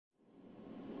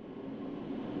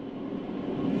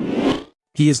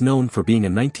He is known for being a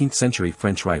 19th-century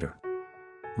French writer.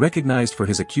 Recognized for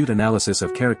his acute analysis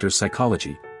of characters'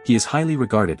 psychology, he is highly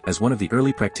regarded as one of the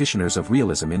early practitioners of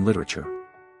realism in literature.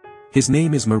 His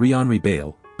name is Marie-Henri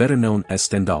Beyle, better known as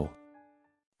Stendhal.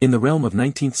 In the realm of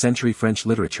 19th-century French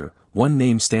literature, one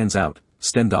name stands out,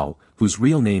 Stendhal, whose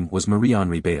real name was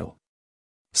Marie-Henri Beyle.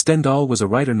 Stendhal was a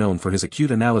writer known for his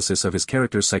acute analysis of his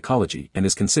characters' psychology and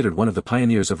is considered one of the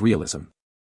pioneers of realism.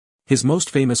 His most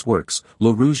famous works,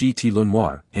 Le Rouge et le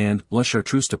Noir and La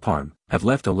Chartreuse de Parme, have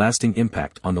left a lasting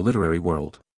impact on the literary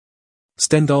world.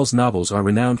 Stendhal's novels are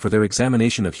renowned for their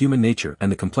examination of human nature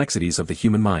and the complexities of the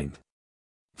human mind.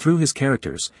 Through his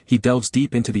characters, he delves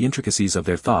deep into the intricacies of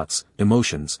their thoughts,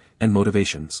 emotions, and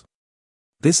motivations.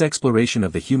 This exploration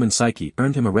of the human psyche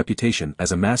earned him a reputation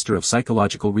as a master of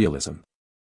psychological realism.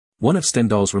 One of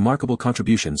Stendhal's remarkable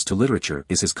contributions to literature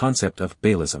is his concept of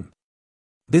Beylism.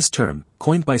 This term,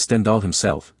 coined by Stendhal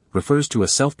himself, refers to a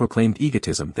self-proclaimed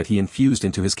egotism that he infused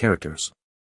into his characters.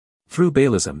 Through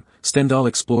Beylism, Stendhal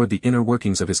explored the inner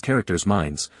workings of his characters'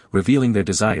 minds, revealing their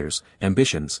desires,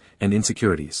 ambitions, and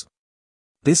insecurities.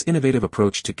 This innovative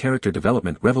approach to character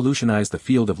development revolutionized the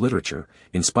field of literature,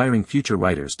 inspiring future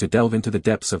writers to delve into the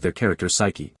depths of their character's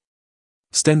psyche.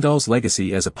 Stendhal's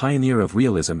legacy as a pioneer of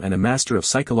realism and a master of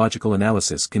psychological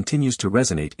analysis continues to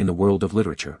resonate in the world of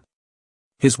literature.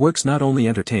 His works not only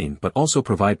entertain but also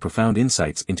provide profound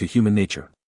insights into human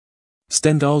nature.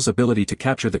 Stendhal's ability to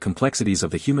capture the complexities of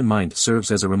the human mind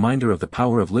serves as a reminder of the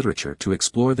power of literature to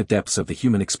explore the depths of the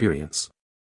human experience.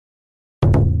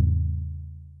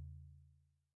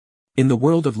 In the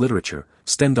world of literature,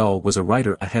 Stendhal was a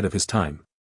writer ahead of his time.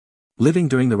 Living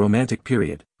during the Romantic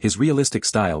period, his realistic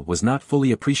style was not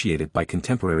fully appreciated by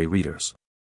contemporary readers.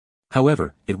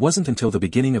 However, it wasn't until the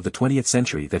beginning of the 20th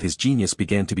century that his genius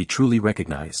began to be truly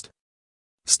recognized.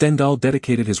 Stendhal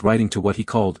dedicated his writing to what he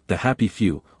called the happy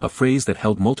few, a phrase that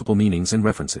held multiple meanings and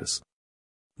references.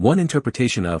 One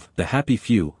interpretation of the happy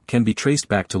few can be traced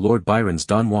back to Lord Byron's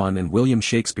Don Juan and William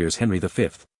Shakespeare's Henry V.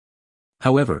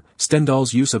 However,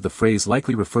 Stendhal's use of the phrase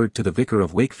likely referred to The Vicar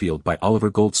of Wakefield by Oliver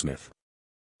Goldsmith.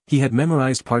 He had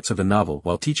memorized parts of the novel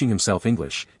while teaching himself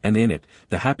English, and in it,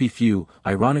 the happy few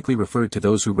ironically referred to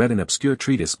those who read an obscure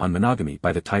treatise on monogamy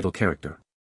by the title character.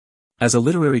 As a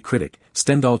literary critic,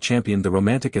 Stendhal championed the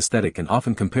Romantic aesthetic and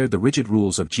often compared the rigid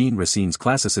rules of Jean Racine's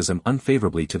classicism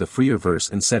unfavorably to the freer verse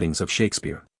and settings of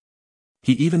Shakespeare.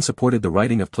 He even supported the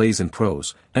writing of plays and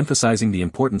prose, emphasizing the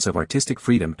importance of artistic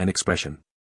freedom and expression.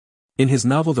 In his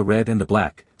novel The Red and the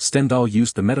Black, Stendhal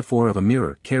used the metaphor of a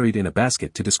mirror carried in a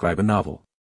basket to describe a novel.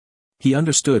 He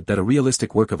understood that a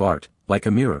realistic work of art, like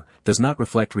a mirror, does not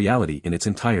reflect reality in its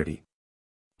entirety.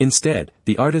 Instead,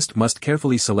 the artist must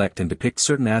carefully select and depict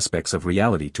certain aspects of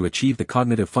reality to achieve the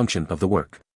cognitive function of the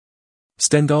work.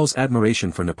 Stendhal's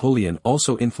admiration for Napoleon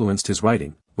also influenced his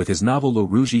writing, with his novel Le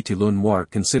Rouge et le Noir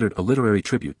considered a literary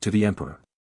tribute to the emperor.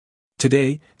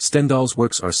 Today, Stendhal's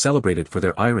works are celebrated for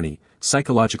their irony,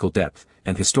 psychological depth,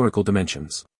 and historical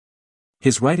dimensions.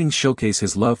 His writings showcase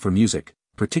his love for music,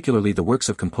 particularly the works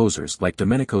of composers like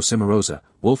Domenico Cimarosa,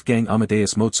 Wolfgang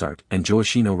Amadeus Mozart, and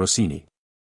Gioacchino Rossini.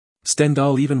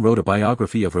 Stendhal even wrote a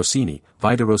biography of Rossini,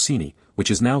 Vita Rossini,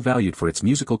 which is now valued for its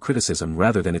musical criticism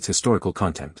rather than its historical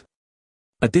content.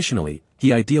 Additionally,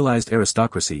 he idealized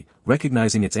aristocracy,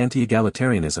 recognizing its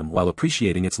anti-egalitarianism while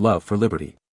appreciating its love for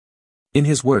liberty. In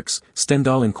his works,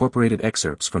 Stendhal incorporated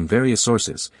excerpts from various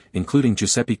sources, including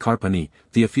Giuseppe Carpani,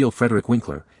 Théophile Frédéric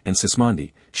Winkler, and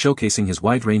Sismondi, showcasing his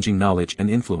wide-ranging knowledge and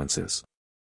influences.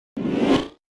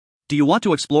 Do you want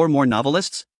to explore more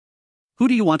novelists? Who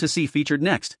do you want to see featured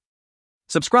next?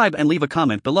 Subscribe and leave a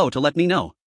comment below to let me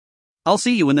know. I'll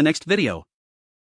see you in the next video.